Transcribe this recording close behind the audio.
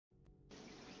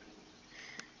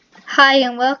Hi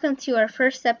and welcome to our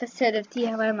first episode of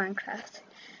DIY Minecraft.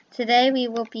 Today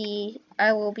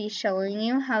I will be showing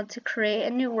you how to create a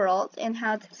new world and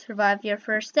how to survive your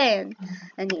first day in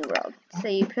a new world. So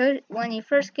when you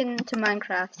first get into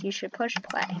Minecraft, you should push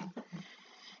play.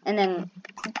 And then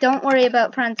don't worry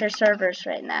about friends or servers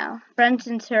right now. Friends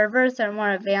and servers are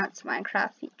more advanced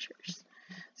Minecraft features.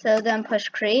 So then push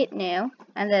create new,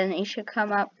 and then you should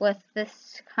come up with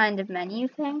this kind of menu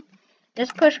thing.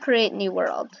 Just push create new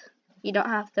world. You don't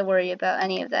have to worry about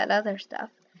any of that other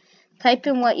stuff. Type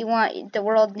in what you want the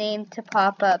world name to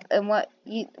pop up and what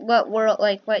you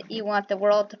want the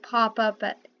world to pop up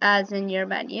as in your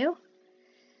menu.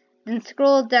 Then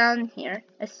scroll down here.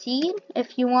 A seed,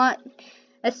 if you want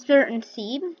a certain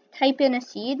seed, type in a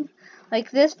seed.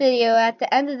 Like this video, at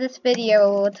the end of this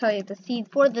video, it will tell you the seed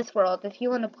for this world if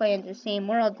you want to play in the same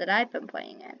world that I've been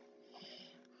playing in.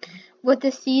 What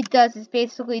the seed does is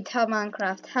basically tell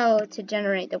Minecraft how to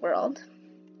generate the world.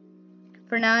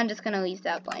 For now, I'm just going to leave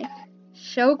that blank.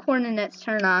 Show coordinates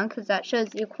turn on, because that shows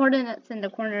you coordinates in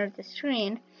the corner of the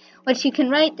screen, which you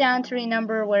can write down to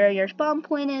remember where your spawn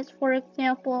point is, for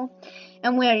example,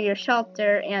 and where your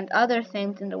shelter and other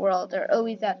things in the world are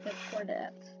always at those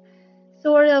coordinates.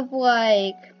 Sort of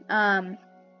like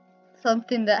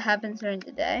something that happens during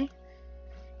the day.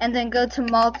 And then go to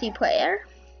multiplayer.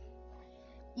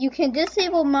 You can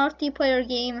disable multiplayer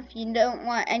game if you don't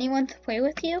want anyone to play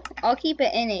with you. I'll keep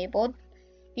it enabled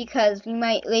because we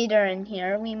might later in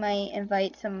here, we might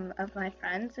invite some of my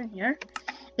friends in here.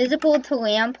 Visible to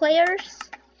LAN players.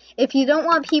 If you don't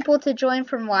want people to join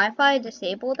from Wi-Fi,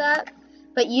 disable that.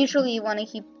 But usually you want to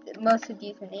keep most of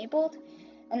these enabled.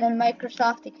 And then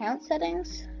Microsoft account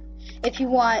settings. If you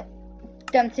want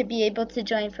them to be able to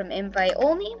join from invite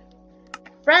only,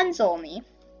 friends only,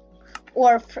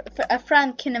 or a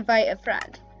friend can invite a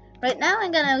friend. Right now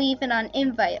I'm going to leave it on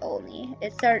invite only.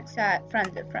 It starts at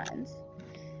friends of friends.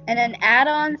 And then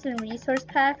add-ons and resource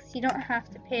packs, you don't have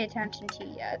to pay attention to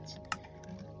yet.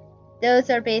 Those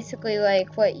are basically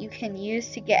like what you can use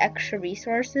to get extra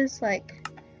resources. Like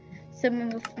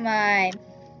some of my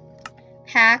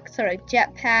packs are like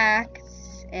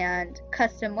jetpacks and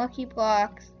custom lucky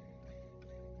blocks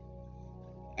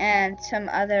and some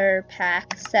other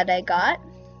packs that I got.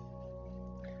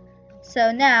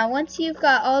 So now, once you've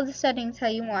got all the settings how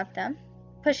you want them,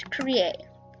 push create.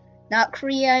 Not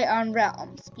create on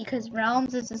Realms, because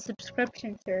Realms is a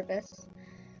subscription service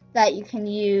that you can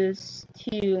use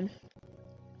to,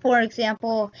 for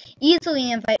example,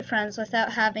 easily invite friends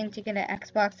without having to get an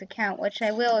Xbox account, which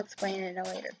I will explain in a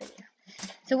later video.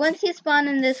 So once you spawn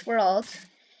in this world,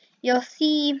 you'll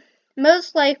see,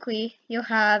 most likely, you'll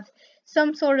have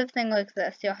some sort of thing like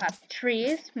this. You'll have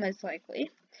trees, most likely,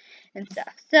 and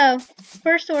stuff. So,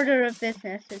 first order of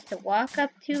business is to walk up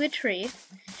to a tree,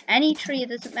 any tree,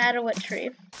 doesn't matter what tree,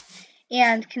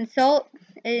 and consult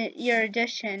your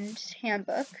Editions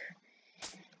handbook.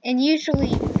 And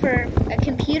usually for a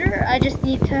computer, I just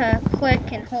need to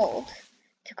click and hold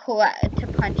to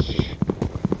punch,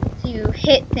 to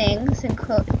hit things and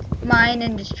mine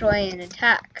and destroy and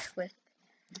attack with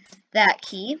that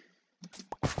key.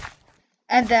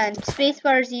 And then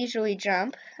spacebars usually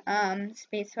jump.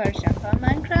 Spacebars jump on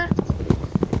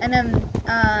Minecraft. And then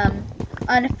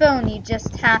on a phone you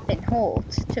just tap and hold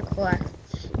to collect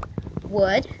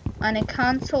wood. On a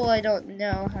console I don't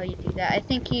know how you do that. I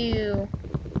think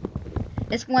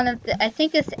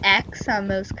it's X on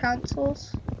most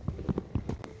consoles.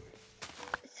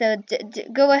 So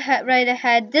go ahead, right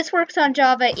ahead. This works on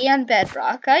Java and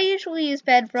Bedrock. I usually use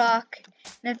Bedrock.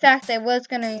 And in fact, I was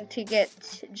going to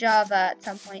get Java at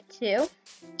some point too.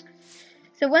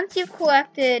 So once you've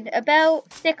collected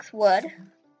about 6 wood,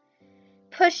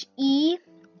 push E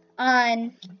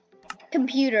on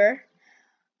computer.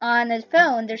 On a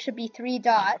phone, there should be 3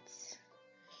 dots.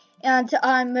 And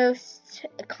on most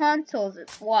consoles,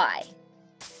 it's Y.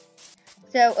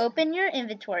 So open your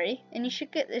inventory, and you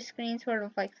should get the screen sort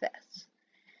of like this.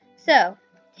 So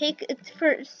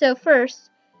first,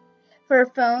 for a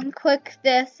phone, click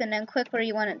this, and then click where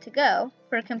you want it to go.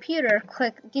 For a computer,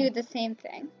 do the same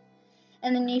thing.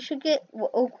 And then you should get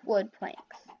oak wood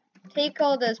planks. Take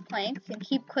all those planks and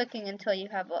keep clicking until you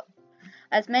have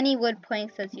as many wood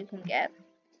planks as you can get.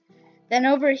 Then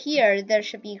over here, there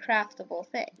should be craftable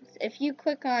things. If you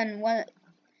click on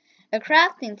a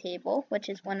crafting table, which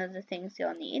is one of the things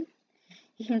you'll need,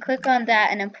 you can click on that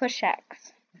and then push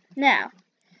X. Now,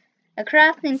 a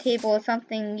crafting table is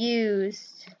something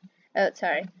used. Oh,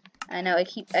 sorry. I know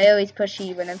I always push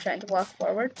E when I'm trying to walk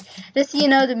forward. Just so you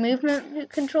know, the movement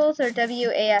controls are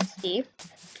WASD.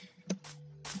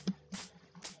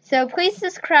 So place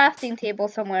this crafting table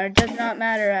somewhere. It does not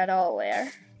matter at all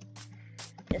where.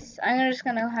 I'm just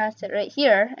gonna cast it right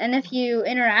here. And if you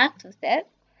interact with it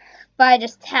by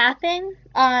just tapping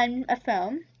on a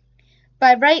phone,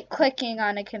 by right-clicking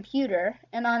on a computer,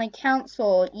 and on a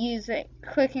console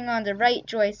clicking on the right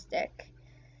joystick,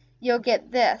 you'll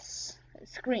get this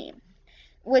screen,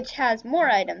 which has more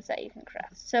items that you can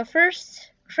craft. So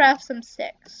first, craft some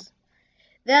sticks.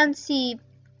 Then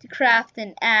craft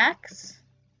an axe.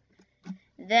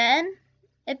 Then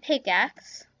a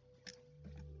pickaxe.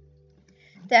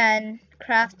 Then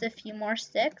craft a few more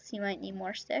sticks. You might need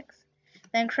more sticks.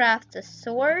 Then craft a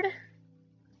sword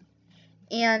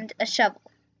and a shovel.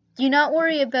 Do not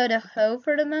worry about a hoe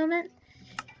for the moment,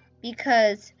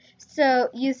 because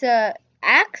use a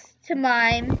axe to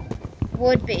mine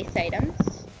wood-based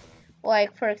items,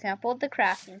 like for example the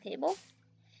crafting table.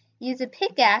 Use a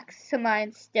pickaxe to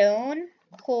mine stone,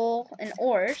 coal, and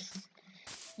ores.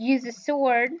 Use a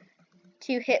sword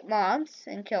to hit mobs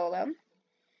and kill them,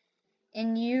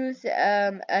 and use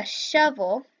a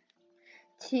shovel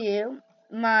to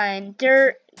mine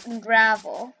dirt and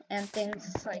gravel and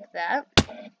things like that.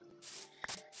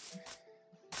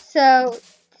 So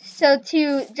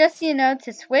to just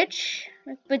to switch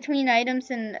between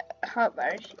items and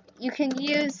hotbars, you can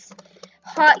use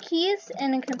hotkeys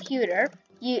in a computer.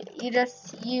 You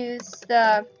just use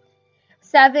the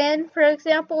 7, for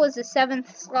example, is the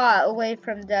 7th slot away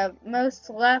from the most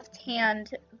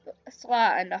left-hand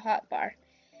slot on the hotbar.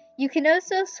 You can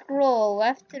also scroll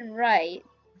left and right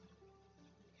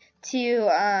to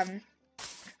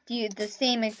do the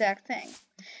same exact thing.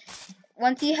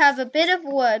 Once you have a bit of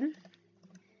wood,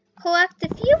 collect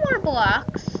a few more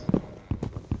blocks,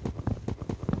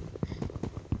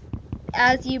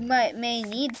 as you may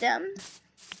need them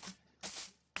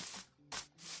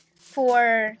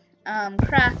for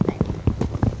crafting.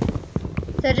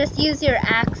 So just use your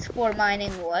axe for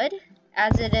mining wood,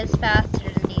 as it is faster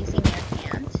than using your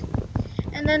hand.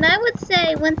 And then I would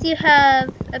say once you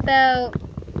have about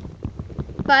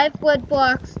 5 wood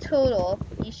blocks total,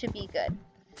 you should be good.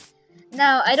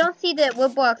 Now, I don't see that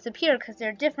wood blocks appear because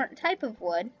they're a different type of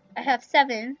wood. I have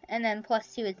 7, and then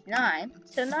plus 2 is 9,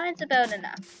 so 9's about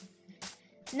enough.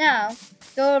 Now,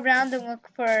 go around and look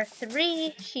for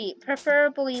 3 sheep,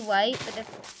 preferably white, but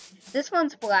if this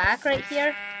one's black right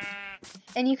here,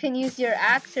 and you can use your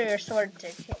axe or your sword to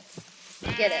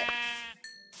get it.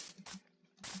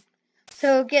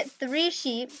 So get 3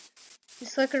 sheep,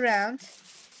 just look around.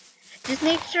 Just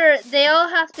make sure they all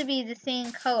have to be the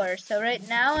same color. So right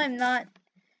now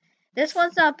this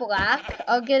one's not black.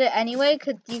 I'll get it anyway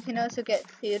because you can also get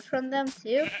food from them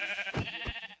too.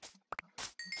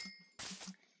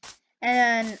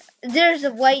 And there's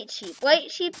a white sheep. White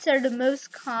sheeps are the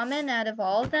most common out of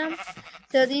all of them.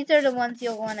 So these are the ones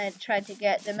you'll want to try to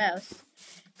get the most.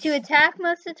 To attack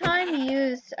most of the time, you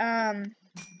use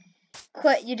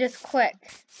you just click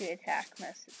to attack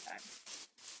most of the time.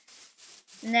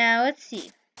 Now, let's see.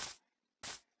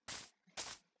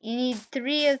 You need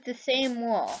 3 of the same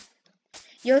wool.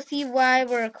 You'll see why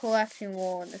we're collecting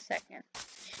wool in a second.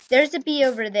 There's a bee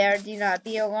over there. Do not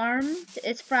be alarmed.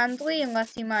 It's friendly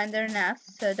unless you mind their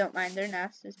nest. So don't mind their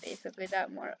nest is basically the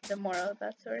moral of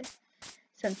that story.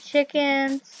 Some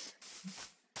chickens.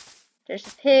 There's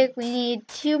a pig. We need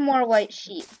 2 more white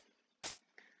sheep.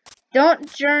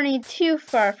 Don't journey too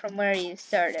far from where you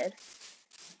started,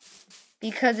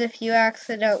 because if you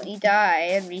accidentally die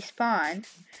and respawn,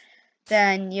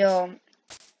 then you'll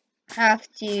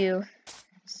have to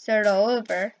start all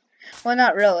over. Well,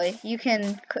 not really. You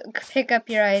can pick up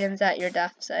your items at your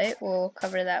death site. We'll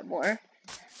cover that more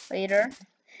later.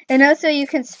 And also, you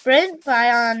can sprint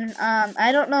on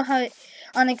I don't know how,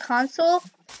 on a console,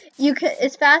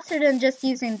 it's faster than just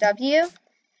using W.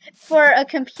 For a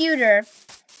computer,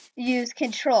 use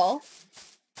Control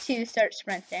to start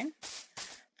sprinting.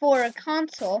 For a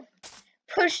console,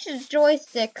 push the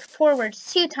joystick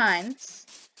forwards 2 times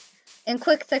in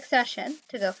quick succession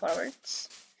to go forwards.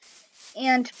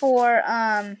 And for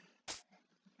a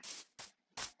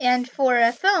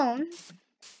phone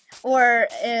or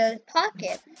a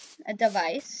pocket, a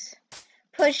device,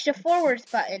 push the forwards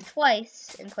button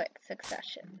twice in quick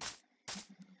succession.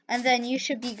 And then you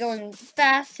should be going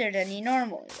faster than you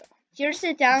normally will. Here's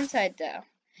the downside though.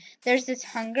 There's this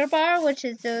hunger bar, which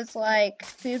is those like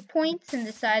food points in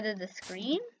the side of the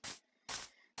screen.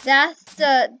 That's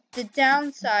the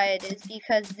downside, is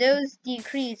because those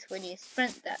decrease when you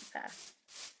sprint that fast.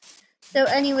 So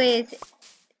anyways,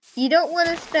 you don't want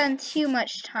to spend too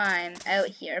much time out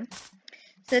here.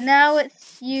 So now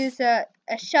let's use a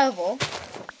shovel.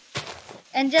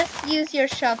 And just use your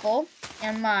shovel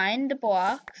and mine the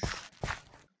blocks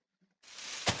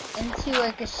into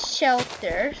like a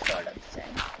shelter sort of thing.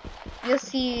 you'll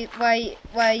see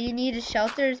why you need a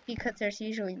shelter is because there's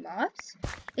usually mobs.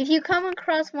 If you come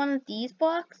across one of these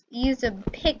blocks, use a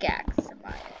pickaxe to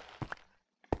mine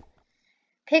it.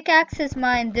 Pickaxes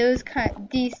mine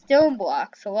these stone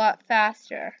blocks a lot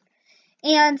faster,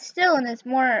 and stone is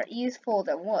more useful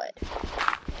than wood.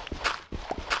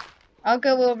 I'll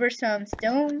go over some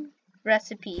stone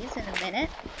recipes in a minute.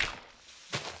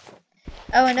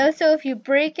 Oh, and also if you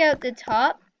break out the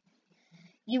top,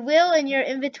 you will in your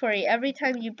inventory, every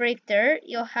time you break dirt,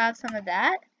 you'll have some of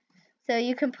that. So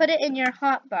you can put it in your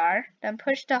hotbar, then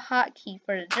push the hotkey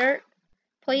for the dirt,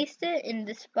 place it in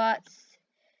the spots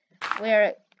where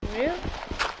it grew,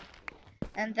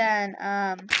 and then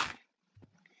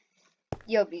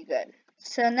you'll be good.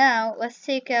 So now let's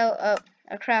take out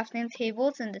a crafting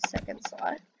table's in the second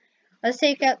slot. Let's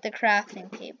take out the crafting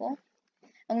table.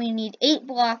 And we need 8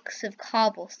 blocks of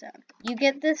cobblestone. You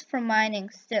get this from mining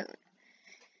stone.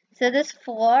 So this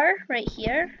floor right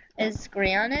here is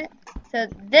granite. So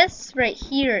this right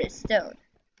here is stone.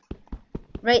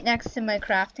 Right next to my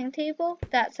crafting table,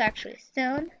 that's actually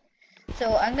stone.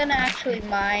 So I'm gonna actually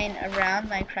mine around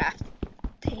my crafting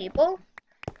table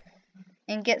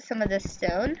and get some of this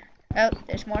stone. Oh,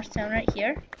 there's more stone right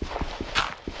here.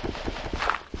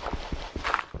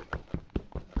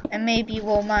 And maybe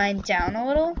we'll mine down a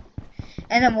little,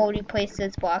 and then we'll replace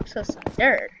those blocks with some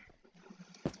dirt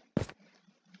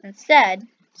instead,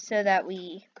 so that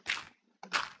we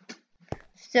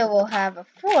still will have a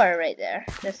floor right there.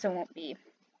 This one won't be.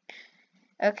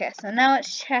 Okay, so now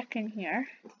let's check in here.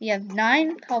 We have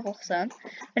 9 cobblestone,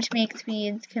 which means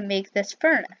we can make this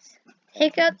furnace.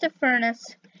 Take out the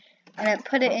furnace and then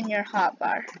put it in your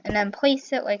hotbar, and then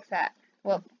place it like that.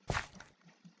 Well,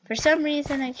 for some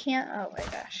reason I can't. Oh my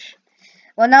gosh.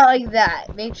 Well, not like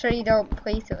that. Make sure you don't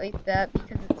place it like that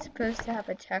because it's supposed to have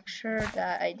a texture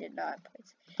that I did not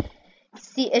place.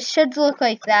 See, it should look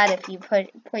like that if you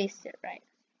placed it right.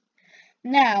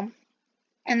 Now,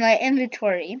 in my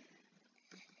inventory,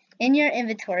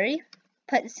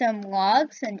 put some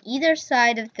logs on either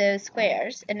side of those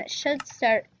squares, and it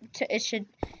should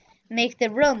make the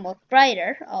room look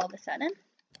brighter all of a sudden.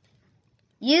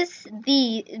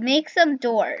 Make some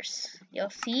doors, you'll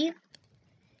see.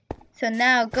 So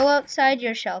now go outside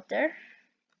your shelter.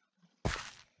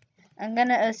 I'm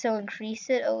gonna also increase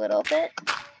it a little bit.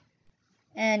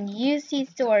 And use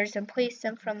these doors and place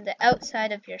them from the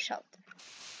outside of your shelter.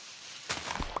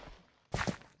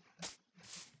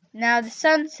 Now the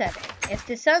sun's setting. If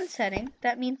the sun's setting,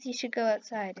 that means you should go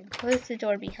outside and close the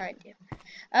door behind you.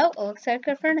 Oh, it looks like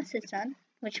our furnace is done,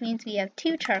 which means we have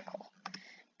 2 charcoal.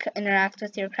 Interact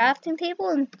with your crafting table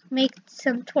and make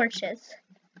some torches.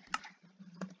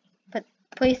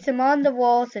 Place them on the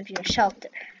walls of your shelter.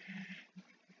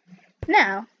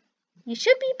 Now, you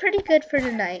should be pretty good for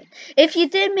tonight. If you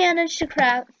did manage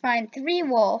to find 3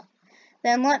 wool,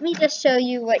 then let me just show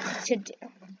you what you should do.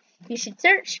 You should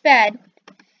search bed,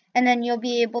 and then you'll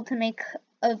be able to make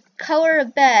a color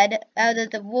of bed out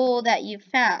of the wool that you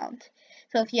found.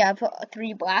 So if you have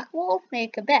 3 black wool,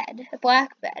 make a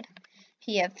black bed. If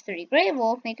you have 3 gray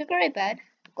wool, make a gray bed,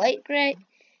 light gray.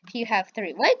 If you have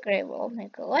 3 light gray wool,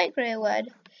 make a light gray bed.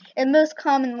 And most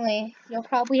commonly, you'll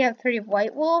probably have 3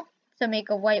 white wool, so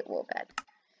make a white wool bed.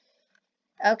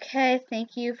 Okay,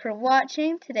 thank you for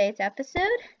watching today's episode.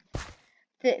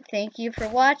 Thank you for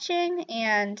watching,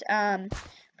 and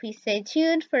please stay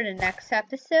tuned for the next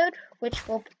episode, which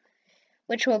will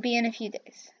be in a few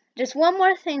days. Just one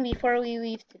more thing before we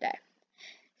leave today.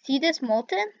 See this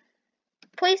molten?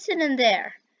 Place it in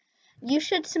there. You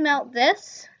should smelt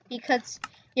this because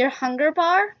your hunger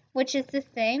bar, which is the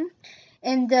thing,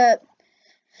 in the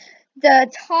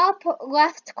top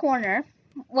left corner,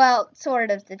 well,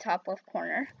 sort of the top left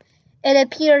corner, it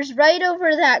appears right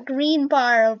over that green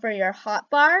bar over your hot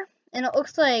bar, and it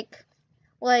looks like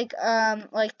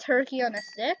turkey on a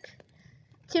stick.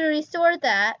 To restore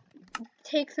that,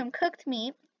 take some cooked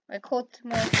meat, like cooked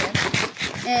molten,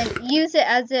 and use it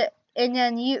and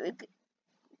then you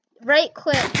right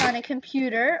click on a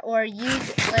computer or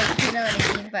use, like, you know what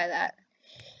I mean by that.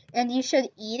 And you should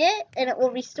eat it, and it will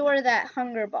restore that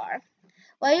hunger bar.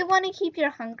 Why you want to keep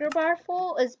your hunger bar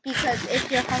full is because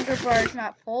if your hunger bar is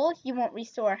not full, you won't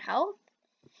restore health.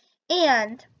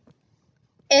 And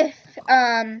if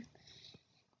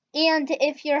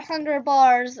your hunger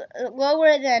bar is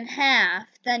lower than half,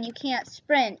 then you can't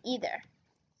sprint either.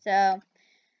 So,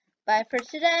 bye for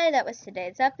today. That was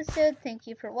today's episode. Thank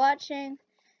you for watching.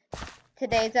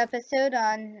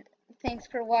 Thanks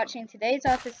for watching today's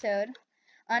episode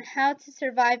on how to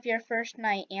survive your first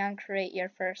night and create your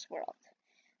first world.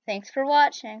 Thanks for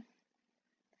watching.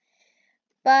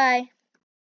 Bye.